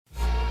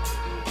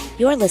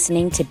You're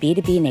listening to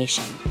B2B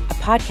Nation, a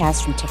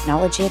podcast from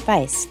Technology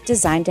Advice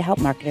designed to help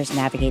marketers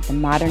navigate the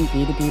modern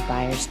B2B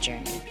buyer's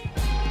journey.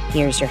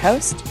 Here's your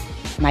host,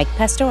 Mike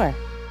Pastor.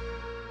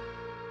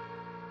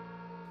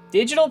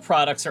 Digital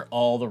products are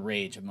all the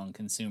rage among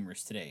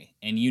consumers today,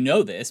 and you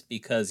know this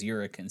because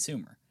you're a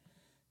consumer.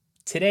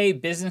 Today,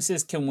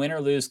 businesses can win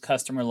or lose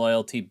customer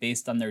loyalty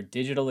based on their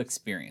digital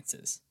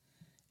experiences.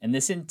 And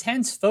this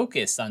intense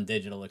focus on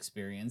digital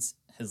experience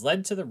has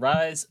led to the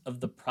rise of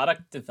the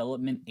product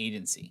development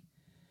agency.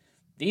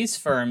 These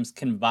firms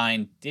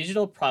combine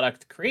digital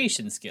product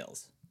creation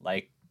skills,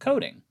 like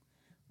coding,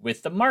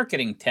 with the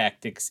marketing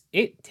tactics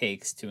it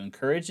takes to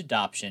encourage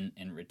adoption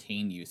and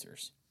retain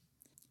users.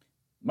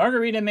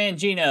 Margarita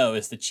Mangino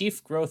is the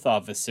Chief Growth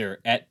Officer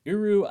at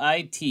Uru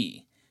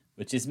IT,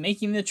 which is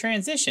making the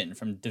transition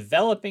from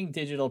developing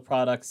digital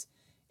products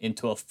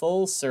into a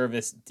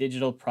full-service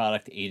digital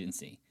product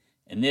agency.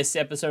 In this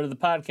episode of the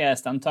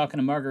podcast, I'm talking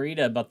to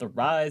Margarita about the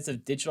rise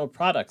of digital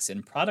products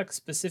and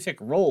product-specific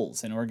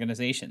roles in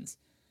organizations,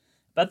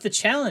 about the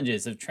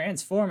challenges of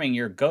transforming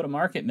your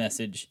go-to-market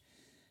message,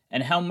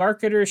 and how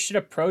marketers should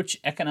approach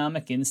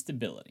economic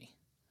instability.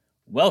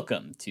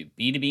 Welcome to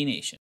B2B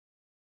Nation.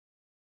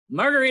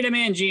 Margarita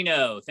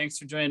Mangino, thanks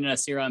for joining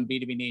us here on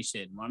B2B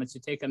Nation. Why don't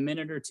you take a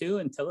minute or two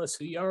and tell us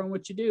who you are and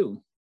what you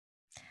do?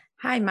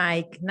 Hi,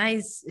 Mike.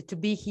 Nice to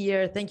be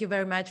here. Thank you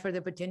very much for the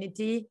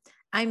opportunity.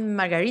 I'm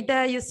Margarita,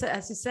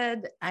 as you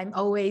said. I'm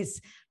always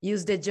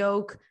use the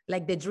joke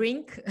like the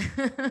drink.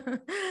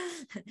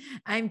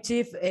 I'm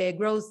Chief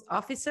Growth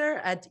Officer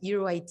at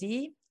Uru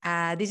IT,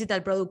 a digital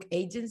product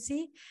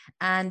agency,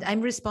 and I'm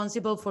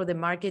responsible for the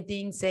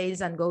marketing, sales,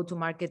 and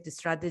go-to-market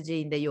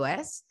strategy in the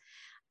US.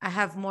 I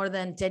have more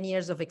than 10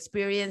 years of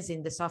experience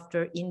in the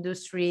software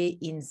industry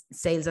in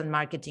sales and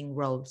marketing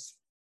roles.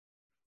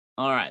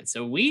 All right,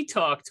 so we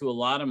talk to a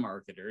lot of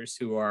marketers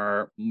who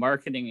are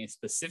marketing a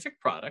specific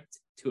product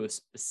to a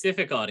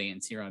specific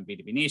audience here on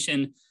B2B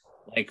Nation,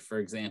 like, for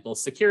example,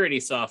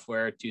 security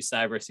software to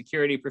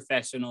cybersecurity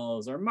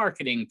professionals or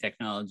marketing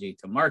technology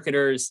to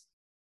marketers.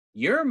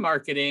 You're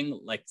marketing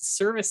like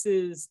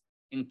services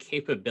and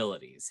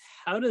capabilities.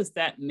 How does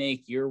that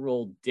make your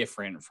role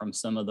different from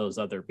some of those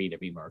other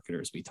B2B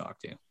marketers we talk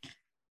to?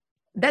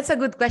 That's a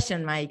good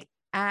question, Mike.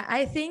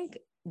 I think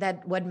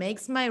that what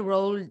makes my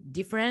role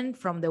different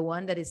from the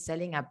one that is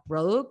selling a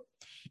product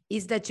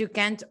is that you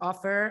can't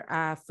offer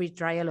a free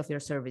trial of your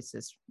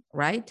services,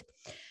 right?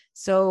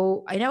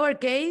 So in our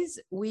case,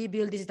 we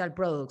build digital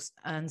products,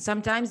 and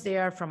sometimes they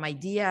are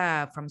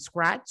from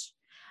scratch.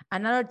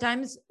 And other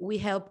times we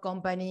help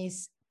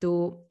companies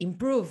to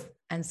improve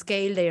and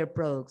scale their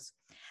products.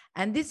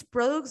 And these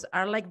products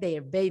are like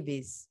their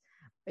babies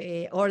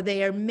or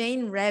their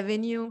main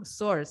revenue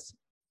source.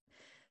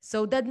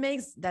 So that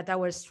makes that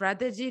our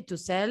strategy to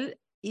sell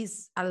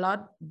is a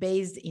lot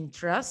based in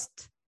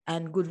trust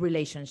and good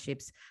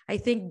relationships. I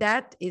think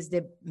that is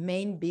the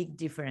main big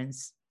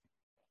difference.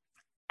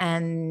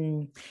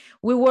 And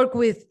we work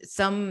with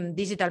some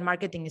digital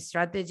marketing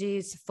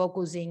strategies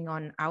focusing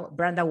on our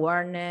brand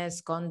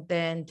awareness,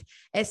 content,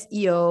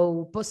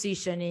 SEO,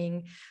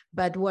 positioning.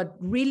 But what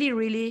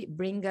really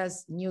brings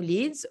us new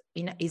leads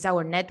is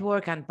our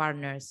network and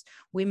partners.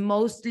 We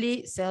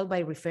mostly sell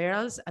by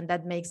referrals, and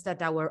that makes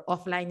that our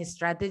offline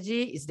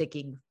strategy is the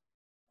king.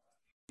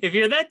 If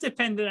you're that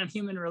dependent on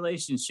human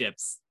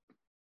relationships,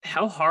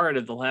 how hard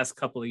have the last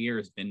couple of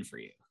years been for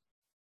you?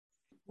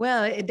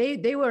 Well,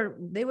 they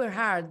were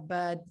hard,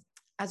 but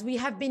as we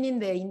have been in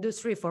the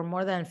industry for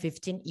more than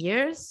 15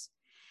 years,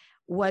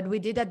 what we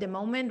did at the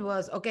moment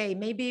was, okay,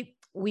 maybe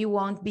we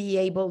won't be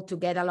able to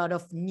get a lot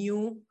of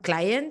new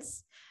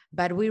clients,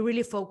 but we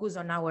really focus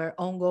on our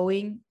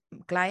ongoing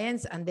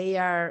clients, and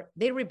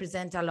they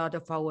represent a lot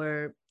of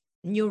our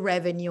new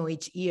revenue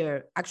each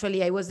year.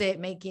 Actually, I was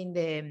making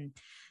the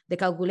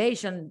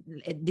calculation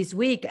this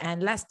week,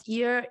 and last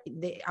year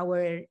in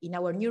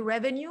our new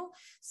revenue,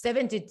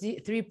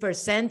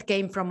 73%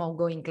 came from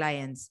ongoing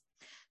clients.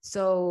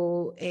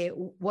 So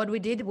what we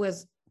did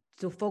was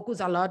to focus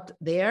a lot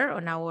there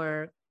on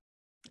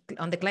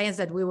the clients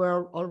that we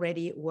were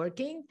already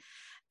working,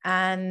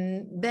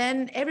 and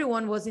then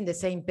everyone was in the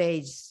same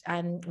page.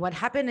 And what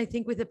happened, I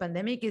think, with the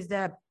pandemic is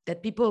that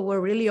people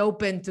were really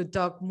open to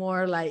talk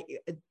more like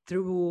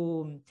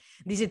through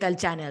digital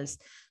channels.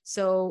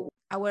 So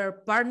our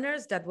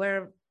partners that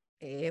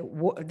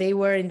they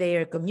were in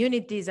their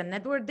communities and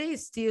network, they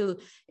still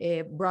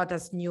brought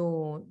us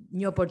new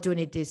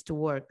opportunities to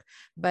work.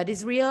 But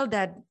it's real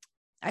that,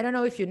 I don't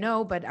know if you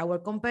know, but our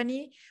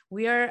company,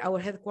 our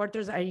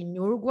headquarters are in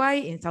Uruguay,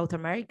 in South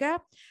America,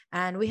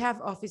 and we have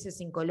offices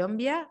in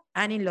Colombia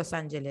and in Los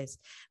Angeles.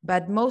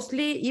 But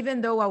mostly, even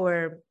though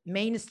our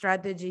main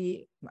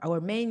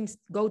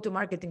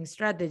go-to-marketing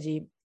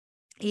strategy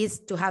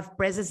is to have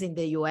presence in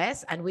the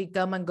US, and we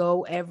come and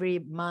go every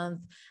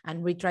month,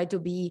 and we try to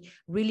be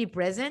really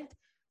present.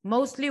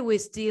 Mostly we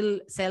still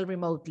sell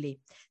remotely.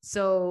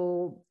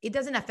 So it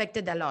doesn't affect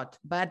it a lot,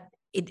 but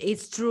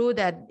it's true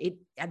that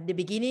at the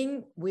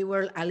beginning, we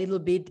were a little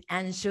bit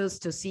anxious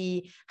to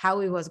see how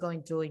it was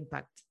going to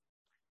impact.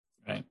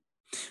 Right.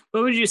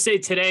 What would you say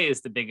today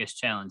is the biggest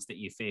challenge that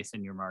you face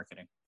in your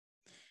marketing?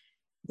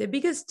 The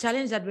biggest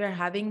challenge that we're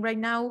having right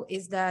now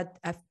is that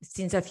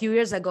since a few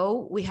years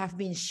ago, we have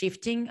been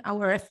shifting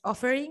our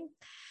offering,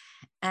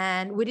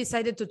 and we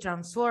decided to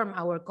transform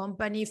our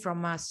company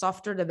from a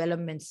software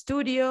development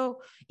studio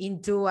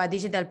into a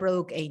digital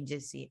product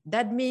agency.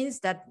 That means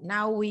that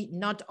now we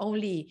not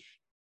only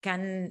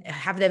can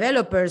have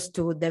developers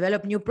to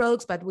develop new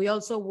products, but we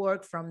also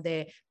work from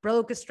the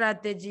product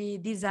strategy,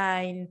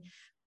 design,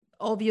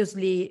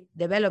 obviously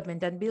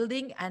development and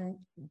building,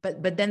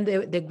 but then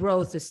the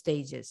growth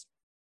stages.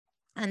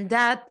 And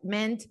that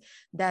meant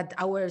that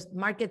our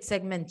market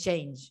segment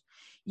changed.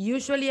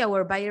 Usually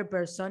our buyer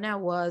persona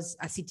was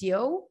a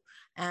CTO,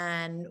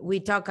 and we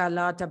talk a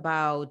lot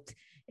about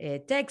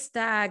tech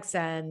stacks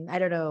and I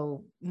don't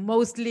know,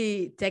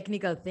 mostly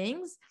technical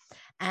things.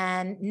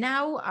 And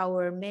now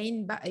our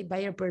main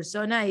buyer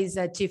persona is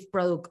a chief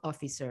product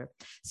officer.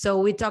 So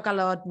we talk a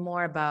lot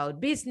more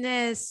about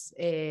business,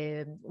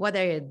 what are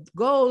their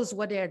goals,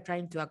 what they are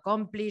trying to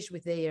accomplish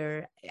with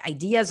their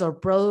ideas or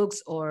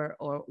products or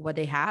what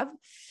they have.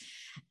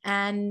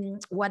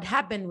 And what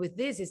happened with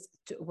this is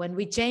when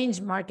we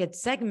changed market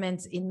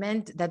segments, it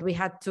meant that we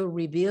had to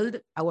rebuild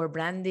our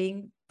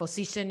branding,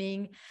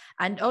 positioning,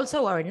 and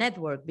also our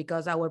network,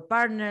 because our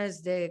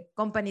partners, the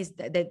companies,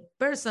 the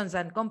persons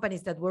and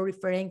companies that were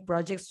referring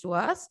projects to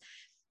us,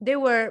 they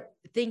were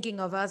thinking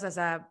of us as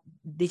a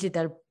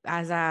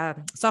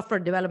software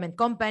development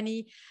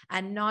company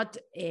and not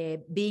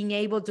being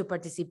able to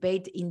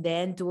participate in the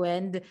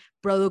end-to-end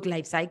product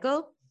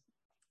lifecycle.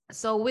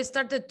 So we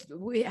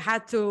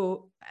had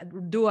to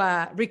do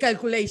a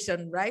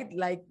recalculation, right?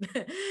 Like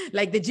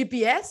the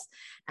GPS,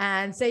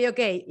 and say,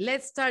 okay,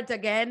 let's start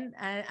again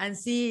and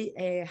see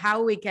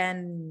how we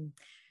can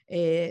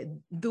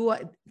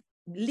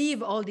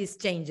leave all these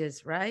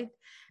changes, right?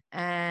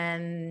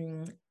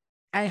 And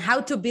how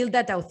to build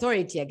that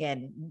authority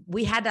again.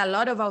 We had a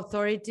lot of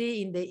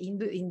authority in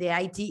the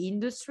IT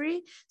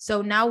industry.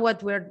 So now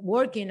what we're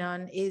working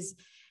on is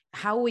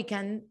how we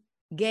can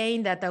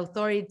gain that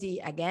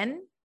authority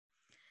again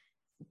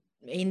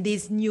in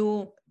this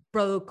new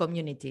product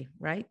community,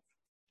 right?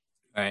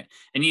 Right.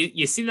 And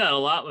you see that a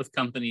lot with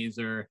companies,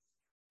 or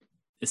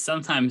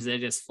sometimes they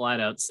just flat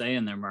out say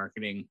in their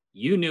marketing,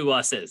 you knew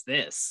us as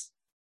this,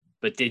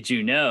 but did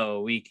you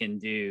know we can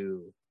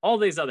do all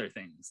these other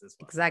things as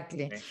well?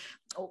 Exactly.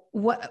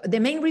 Okay. The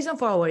main reason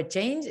for our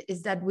change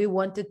is that we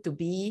wanted to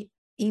be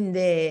in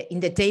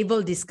the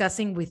table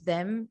discussing with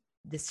them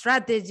the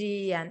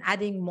strategy and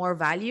adding more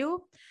value,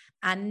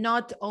 and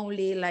not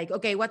only like,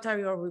 okay, what are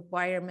your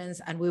requirements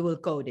and we will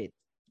code it,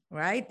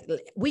 right?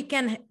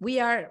 We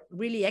are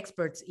really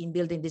experts in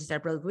building digital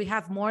products. We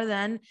have more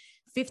than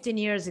 15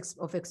 years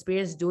of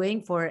experience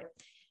doing for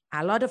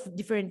a lot of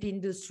different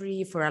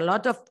industry, for a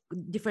lot of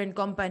different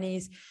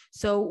companies.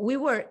 So we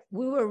were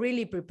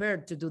really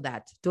prepared to do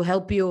that, to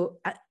help you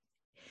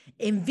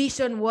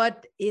envision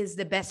what is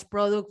the best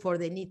product for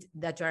the need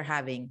that you're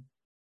having.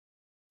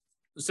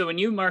 So when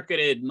you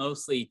marketed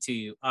mostly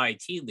to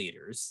IT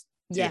leaders,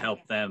 to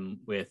help them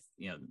with,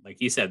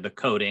 like you said, the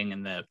coding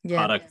and the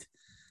product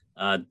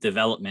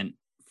development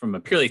from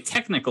a purely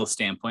technical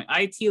standpoint,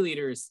 IT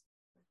leaders,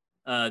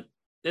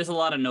 there's a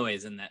lot of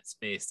noise in that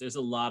space. There's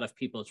a lot of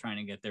people trying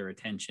to get their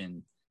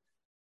attention.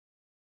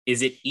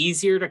 Is it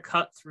easier to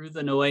cut through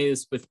the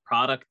noise with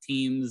product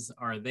teams?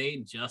 Are they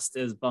just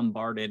as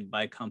bombarded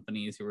by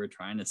companies who are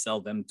trying to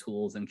sell them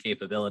tools and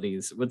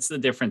capabilities? What's the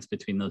difference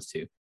between those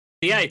two?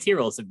 The IT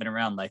roles have been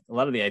around, like a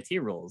lot of the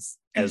IT roles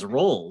as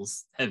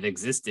roles have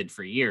existed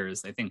for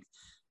years. I think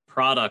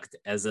product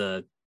as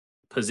a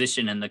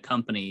position in the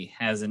company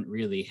hasn't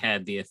really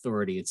had the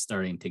authority it's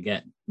starting to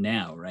get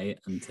now, right?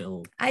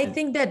 Until I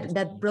think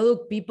that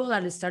product people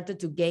are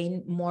started to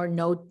gain more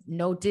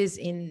notice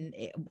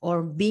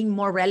or being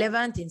more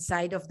relevant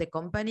inside of the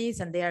companies,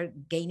 and they are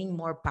gaining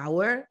more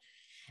power.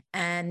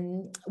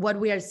 And what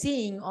we are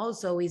seeing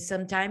also is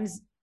sometimes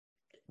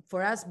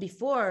for us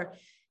before,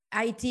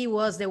 IT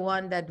was the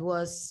one that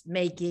was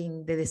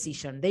making the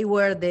decision. They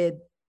were the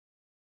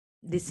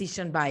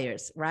decision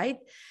buyers, right?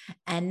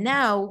 And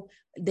now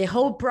the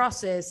whole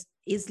process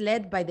is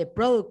led by the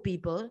product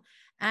people.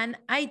 And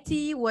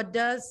IT, what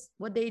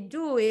they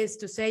do is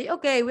to say,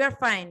 okay, we are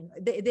fine.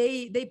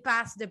 They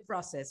pass the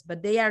process,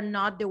 but they are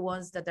not the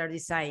ones that are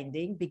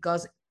deciding,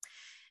 because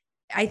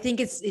I think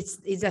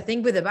it's a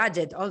thing with the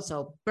budget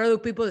also.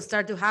 Product people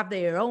start to have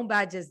their own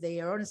budgets,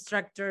 their own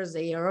structures,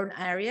 their own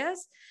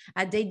areas,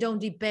 and they don't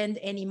depend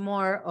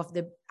anymore of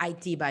the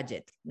IT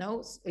budget.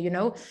 No,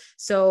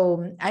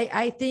 So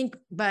I think,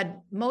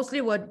 but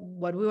mostly what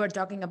we were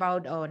talking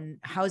about on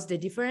how's the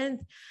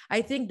different,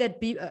 I think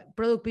that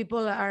product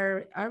people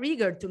are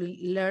eager to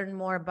learn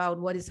more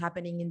about what is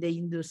happening in the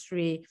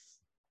industry.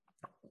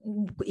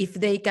 If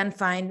they can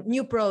find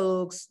new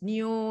products,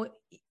 new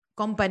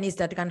companies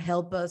that can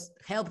help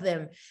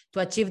them to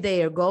achieve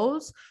their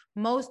goals,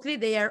 mostly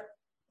they are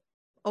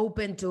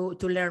open to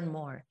learn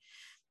more.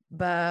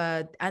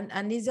 But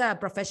and it's a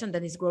profession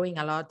that is growing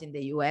a lot in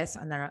the US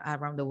and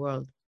around the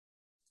world.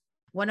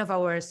 one of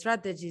our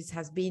strategies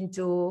has been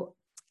to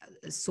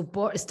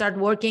start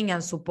working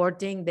and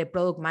supporting the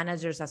product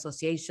managers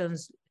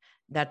associations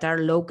that are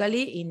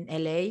locally in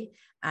LA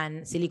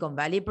and Silicon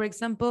Valley, for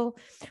example.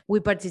 We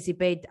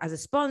participate as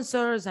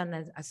sponsors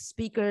and as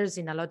speakers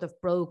in a lot of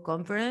product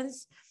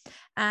conference.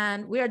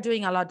 And we are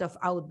doing a lot of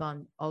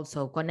outbound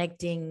also,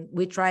 connecting.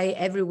 We try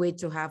every week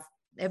to have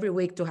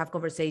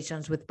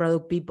conversations with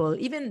product people,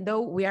 even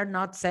though we are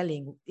not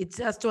selling. It's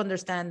just to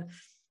understand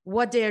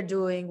what they are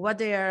doing, what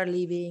they are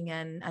living,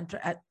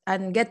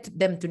 and get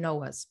them to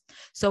know us,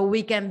 so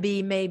we can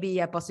be maybe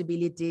a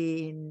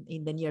possibility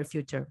in the near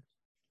future.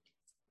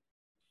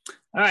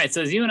 All right.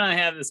 So as you and I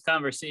have this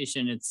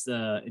conversation, it's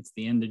the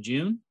end of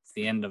June. It's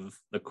the end of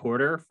the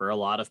quarter for a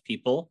lot of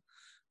people.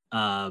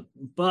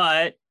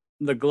 But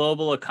the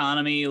global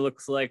economy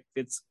looks like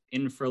it's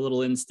in for a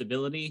little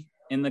instability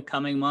in the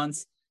coming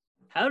months.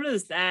 How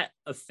does that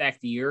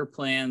affect your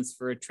plans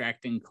for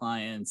attracting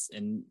clients?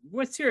 And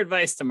what's your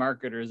advice to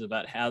marketers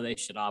about how they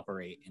should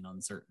operate in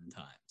uncertain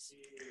times?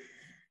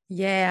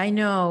 Yeah, I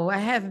know. I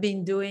have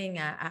been doing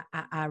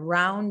a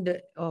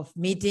round of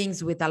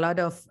meetings with a lot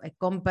of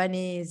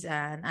companies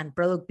and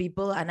product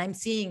people, and I'm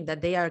seeing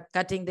that they are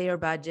cutting their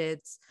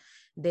budgets.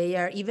 They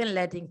are even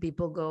letting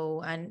people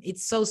go. And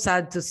it's so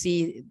sad to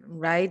see,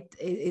 right?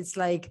 It's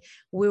like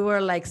we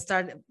were like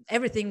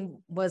everything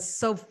was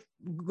so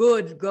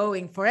good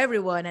going for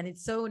everyone. And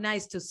it's so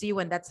nice to see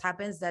when that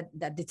happens that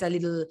it's a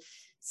little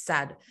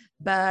sad.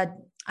 But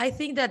I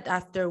think that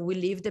after we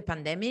leave the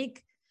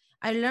pandemic,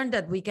 I learned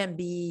that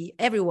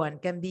everyone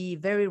can be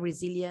very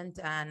resilient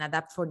and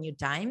adapt for new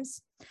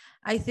times.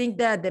 I think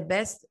that the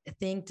best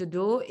thing to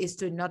do is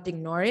to not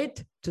ignore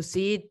it, to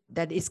see it,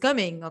 that it's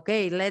coming.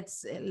 Okay,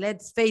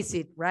 let's face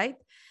it, right?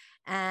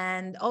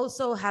 And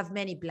also have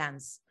many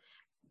plans.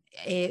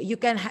 You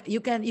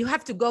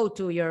have to go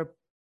to your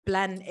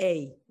plan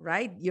A,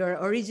 right? Your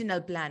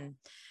original plan.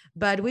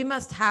 But we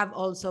must have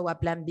also a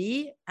plan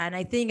B, and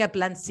I think a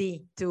plan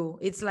C too.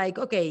 It's like,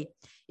 okay,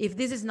 if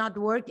this is not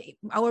working,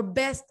 our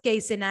best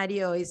case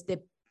scenario is the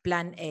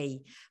plan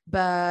A.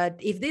 But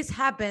if this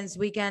happens,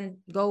 we can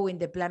go in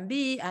the plan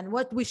B, and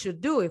what we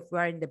should do if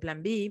we're in the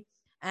plan B,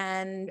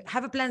 and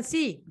have a plan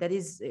C that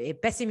is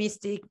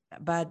pessimistic,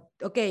 but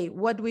okay,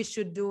 what we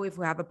should do if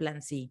we have a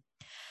plan C.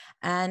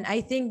 And I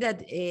think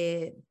that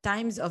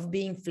times of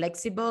being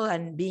flexible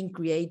and being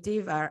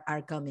creative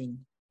are coming.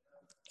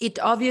 It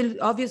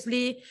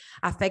obviously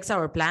affects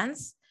our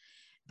plans,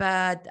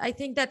 but I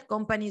think that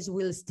companies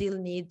will still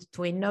need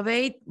to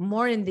innovate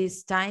more in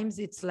these times.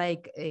 It's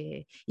like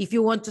if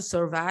you want to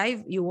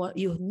survive,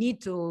 you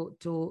need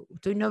to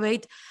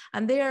innovate.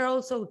 And there are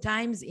also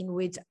times in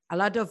which a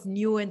lot of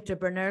new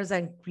entrepreneurs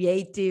and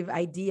creative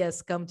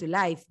ideas come to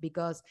life,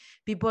 because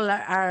people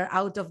are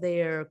out of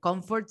their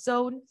comfort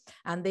zone,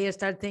 and they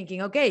start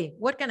thinking, okay,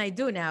 what can I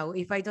do now?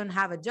 If I don't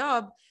have a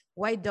job,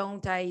 why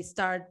don't I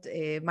start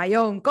my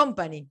own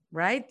company,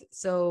 right?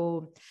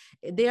 So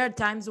there are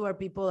times where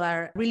people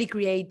are really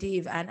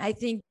creative, and I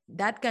think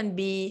that can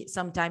be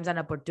sometimes an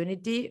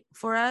opportunity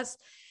for us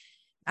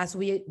as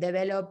we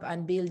develop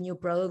and build new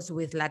products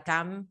with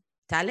LATAM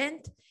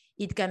talent.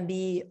 It can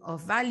be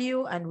of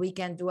value, and we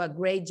can do a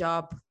great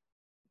job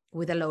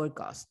with a lower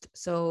cost.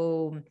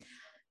 So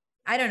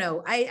I don't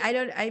know.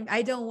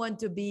 I don't want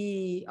to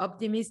be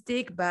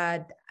optimistic,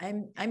 but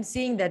I'm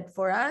seeing that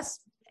for us,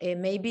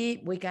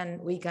 maybe we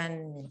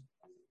can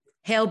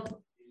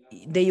help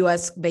the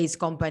US based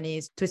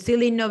companies to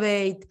still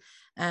innovate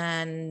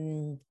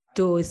and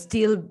to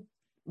still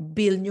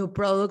build new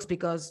products,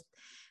 because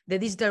the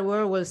digital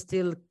world will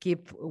still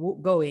keep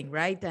going,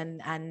 right?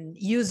 And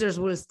users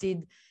will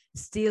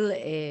still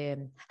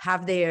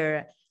have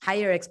their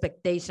higher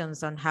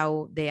expectations on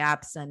how the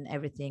apps and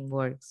everything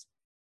works.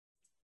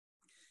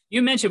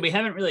 You mentioned, we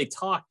haven't really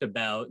talked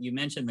about, you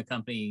mentioned the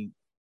company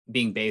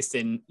being based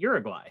in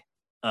Uruguay.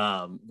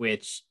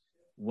 Which,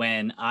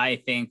 when I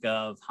think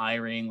of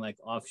hiring like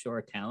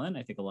offshore talent,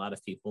 I think a lot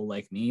of people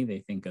like me, they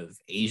think of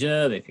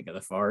Asia, they think of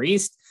the Far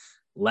East.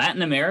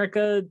 Latin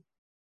America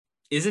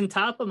isn't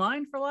top of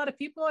mind for a lot of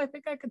people. I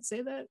think I could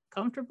say that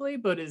comfortably,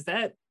 but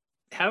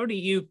how do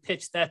you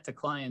pitch that to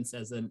clients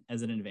as an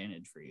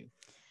advantage for you?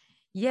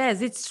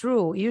 Yes, it's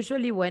true.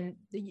 Usually when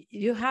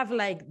you have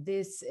like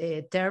these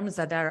terms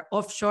that are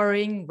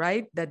offshoring,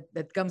 right?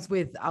 That comes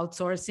with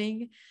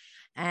outsourcing.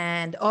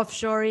 And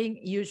offshoring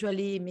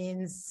usually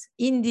means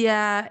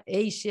India,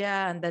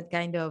 Asia, and that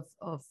kind of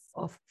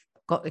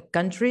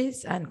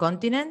countries and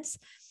continents.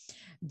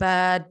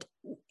 But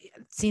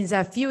since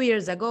a few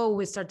years ago,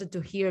 we started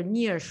to hear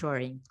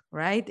nearshoring,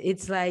 right?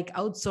 It's like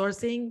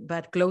outsourcing,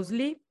 but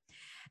closely.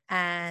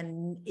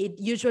 And it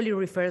usually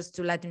refers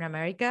to Latin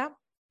America.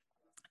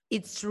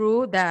 It's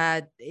true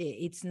that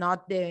it's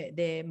not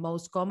the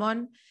most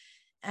common.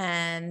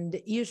 And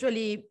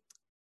usually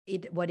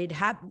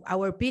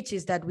our pitch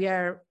is that we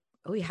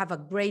have a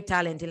great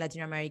talent in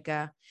Latin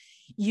America.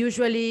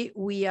 Usually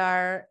we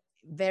are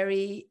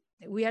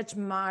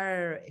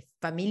more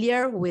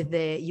familiar with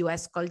the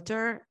US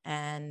culture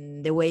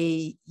and the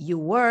way you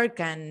work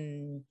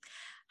and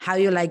how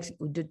you like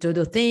to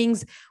do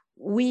things.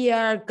 we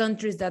are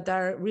countries that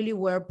are really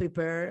well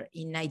prepared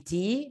in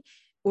IT.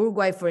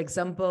 Uruguay, for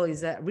example,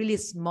 is a really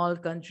small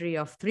country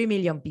of 3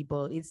 million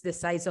people. It's the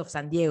size of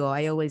San Diego.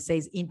 I always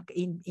say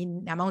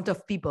in amount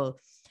of people.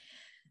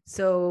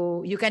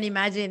 So you can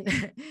imagine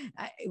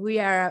we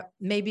are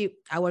maybe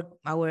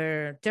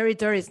our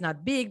territory is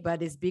not big,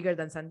 but it's bigger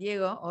than San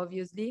Diego,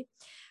 obviously.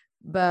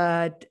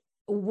 But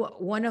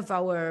one of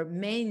our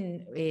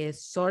main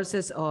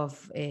sources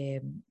of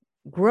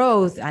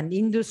growth and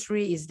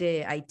industry is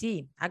the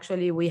IT.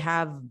 Actually, we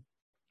have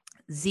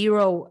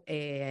zero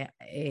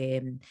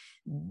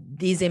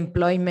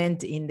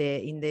disemployment in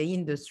the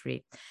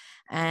industry.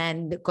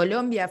 And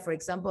Colombia, for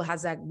example,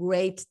 has a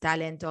great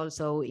talent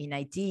also in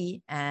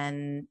IT,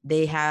 and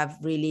they have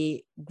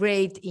really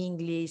great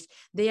English.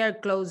 They are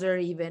closer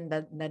even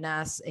than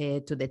us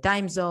to the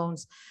time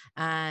zones.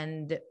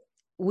 And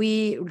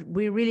we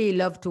really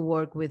love to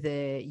work with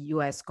the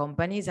US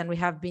companies, and we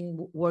have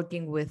been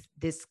working with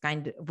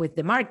with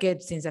the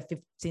market since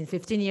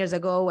 15 years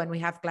ago, and we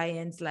have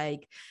clients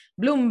like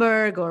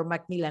Bloomberg or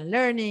Macmillan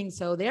Learning.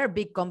 So they are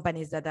big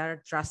companies that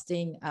are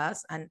trusting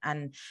us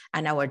and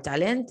our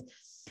talent.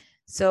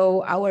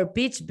 So our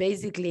pitch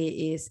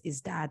basically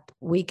is that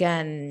we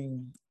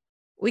can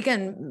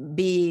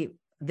be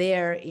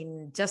there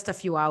in just a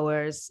few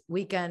hours.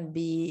 We can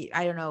be,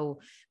 I don't know,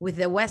 with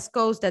the West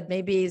Coast, that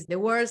maybe is the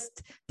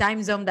worst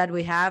time zone that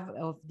we have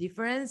of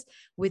difference.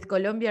 With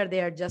Colombia, they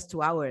are just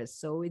 2 hours.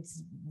 So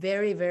it's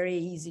very, very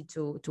easy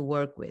to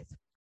work with.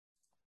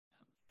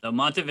 So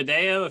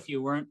Montevideo, if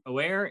you weren't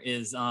aware,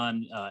 is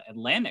on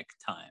Atlantic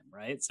time,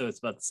 right? So it's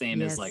about the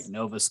same as like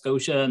Nova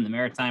Scotia and the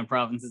Maritime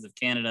provinces of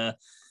Canada.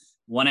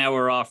 1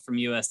 hour off from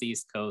US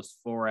East Coast,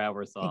 4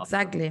 hours off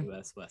exactly. from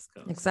US West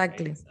Coast.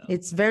 Exactly. Right? So,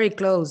 it's very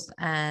close.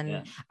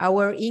 And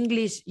our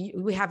English,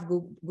 we have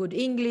good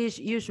English.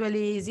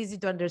 Usually it's easy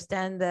to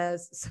understand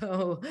us.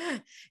 So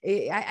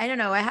I don't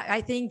know.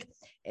 I think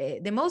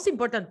the most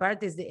important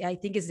part is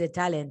is the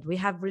talent. We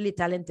have really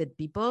talented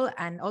people,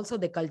 and also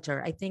the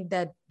culture. I think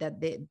that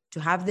to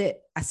have a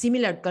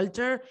similar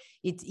culture,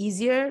 it's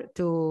easier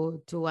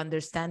to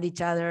understand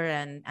each other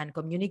and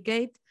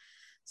communicate.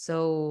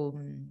 So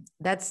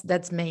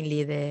that's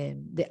mainly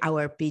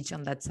our pitch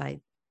on that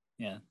side.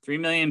 Yeah, 3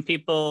 million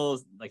people,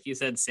 like you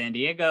said, San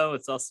Diego.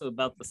 It's also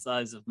about the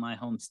size of my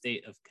home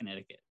state of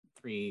Connecticut.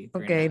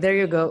 Okay, there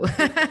you go.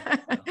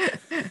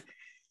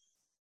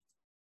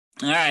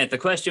 All right, the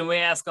question we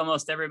ask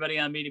almost everybody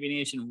on B2B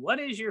Nation: what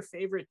is your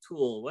favorite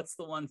tool? What's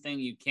the one thing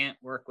you can't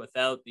work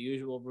without? The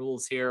usual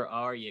rules here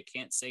are you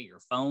can't say your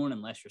phone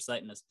unless you're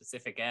citing a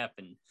specific app,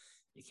 and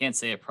you can't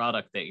say a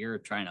product that you're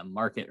trying to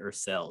market or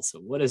sell. So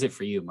what is it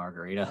for you,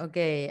 Margarita?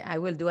 Okay, I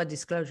will do a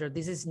disclosure.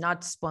 This is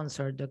not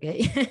sponsored, okay?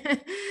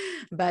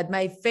 But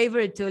my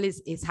favorite tool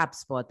is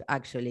HubSpot,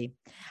 actually.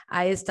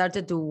 I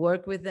started to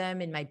work with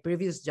them in my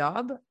previous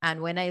job.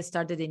 And when I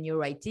started in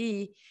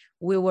NeuroIT,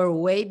 we were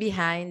way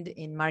behind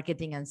in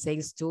marketing and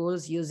sales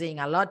tools, using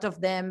a lot of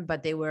them,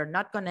 but they were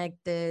not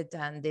connected,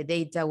 and the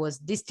data was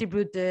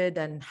distributed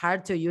and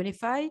hard to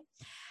unify.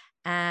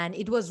 And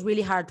it was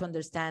really hard to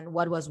understand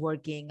what was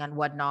working and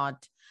what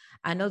not.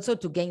 And also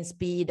to gain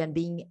speed and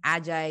being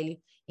agile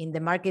in the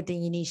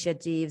marketing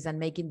initiatives and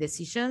making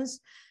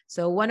decisions.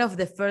 So one of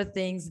the first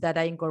things that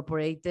I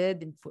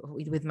incorporated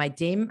with my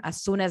team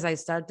as soon as I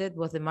started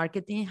was the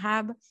marketing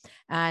hub.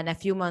 And a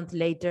few months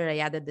later, I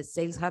added the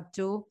sales hub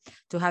too,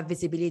 to have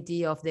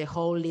visibility of the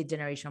whole lead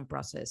generation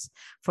process.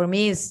 For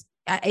me, is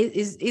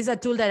a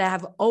tool that I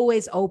have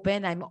always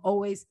open.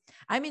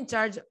 I'm in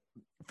charge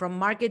from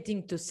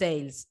marketing to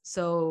sales.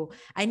 So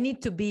I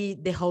need to be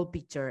the whole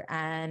picture,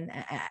 and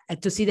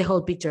to see the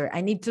whole picture.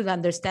 I need to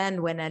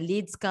understand when a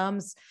leads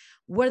comes,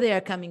 where they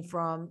are coming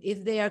from,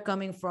 if they are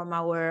coming from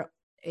our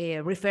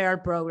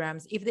referral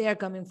programs, if they are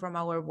coming from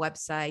our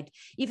website,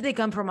 if they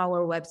come from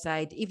our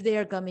website, if they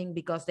are coming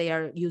because they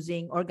are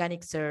using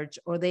organic search,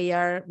 or they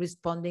are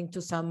responding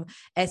to some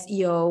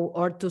SEO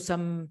or to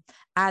some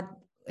ad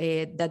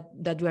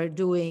that we are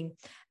doing.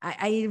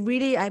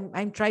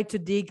 I'm trying to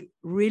dig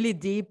really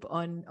deep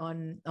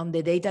on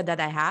the data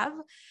that I have.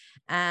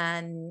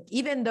 And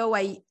even though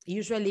I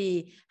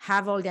usually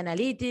have all the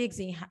analytics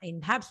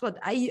in HubSpot,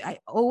 I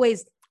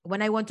always,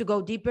 when I want to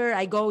go deeper,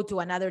 I go to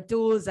another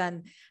tools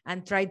and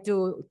try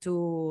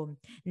to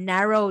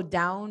narrow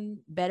down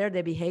better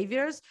the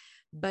behaviors.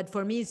 But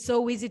for me, it's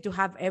so easy to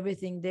have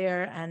everything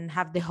there and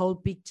have the whole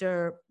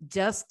picture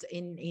just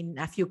in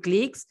a few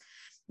clicks.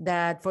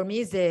 That for me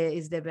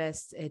is the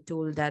best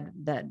tool, that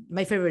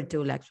my favorite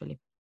tool, actually.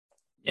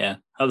 Yeah,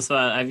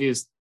 HubSpot, I've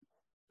used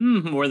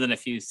more than a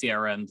few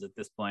CRMs at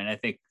this point. I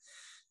think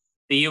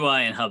the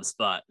UI in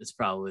HubSpot is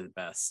probably the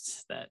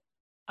best that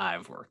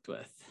I've worked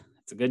with.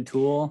 It's a good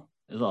tool.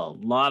 There's a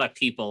lot of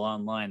people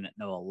online that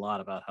know a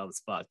lot about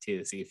HubSpot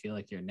too. So you feel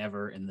like you're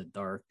never in the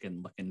dark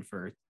and looking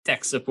for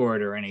tech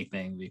support or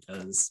anything,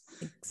 because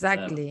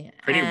exactly,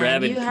 pretty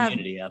rabid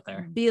community out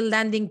there. Build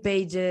landing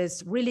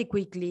pages really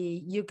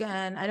quickly. You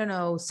can, I don't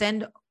know,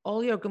 send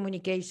all your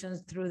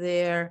communications through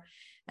there.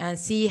 and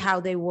see how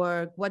they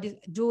work.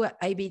 Do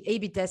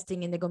A/B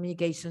testing in the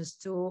communications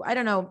too. I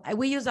don't know.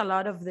 We use a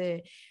lot of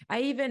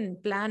I even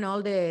plan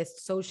all the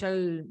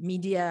social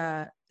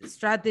media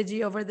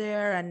strategy over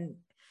there, and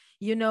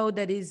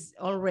that is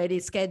already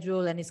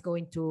scheduled and is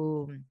going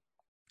to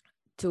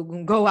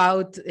go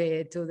out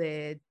to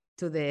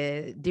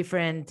the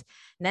different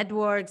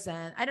networks.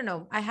 And I don't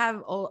know, I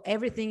have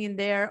everything in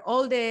there,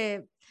 all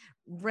the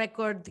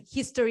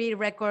history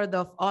record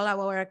of all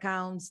our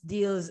accounts,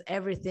 deals,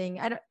 everything.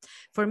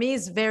 For me,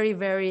 it's a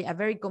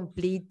very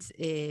complete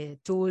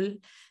tool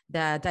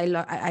that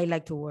I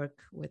like to work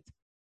with.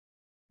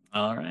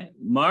 All right.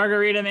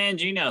 Margarita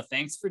Mangino,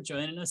 thanks for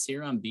joining us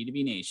here on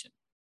B2B Nation.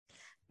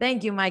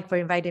 Thank you, Mike, for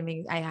inviting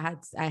me. I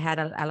had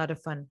a lot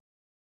of fun.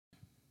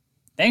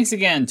 Thanks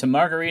again to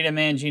Margarita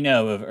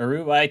Mangino of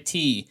Aru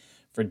IT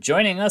for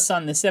joining us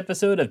on this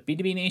episode of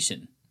B2B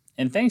Nation.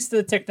 And thanks to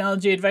the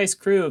Technology Advice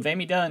crew of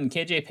Amy Dunn,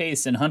 KJ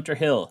Pace, and Hunter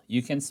Hill.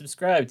 You can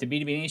subscribe to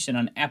B2B Nation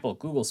on Apple,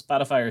 Google,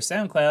 Spotify, or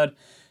SoundCloud.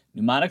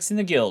 Mnemonics in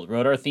the Guild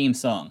wrote our theme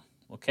song.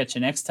 We'll catch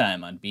you next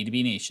time on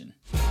B2B Nation.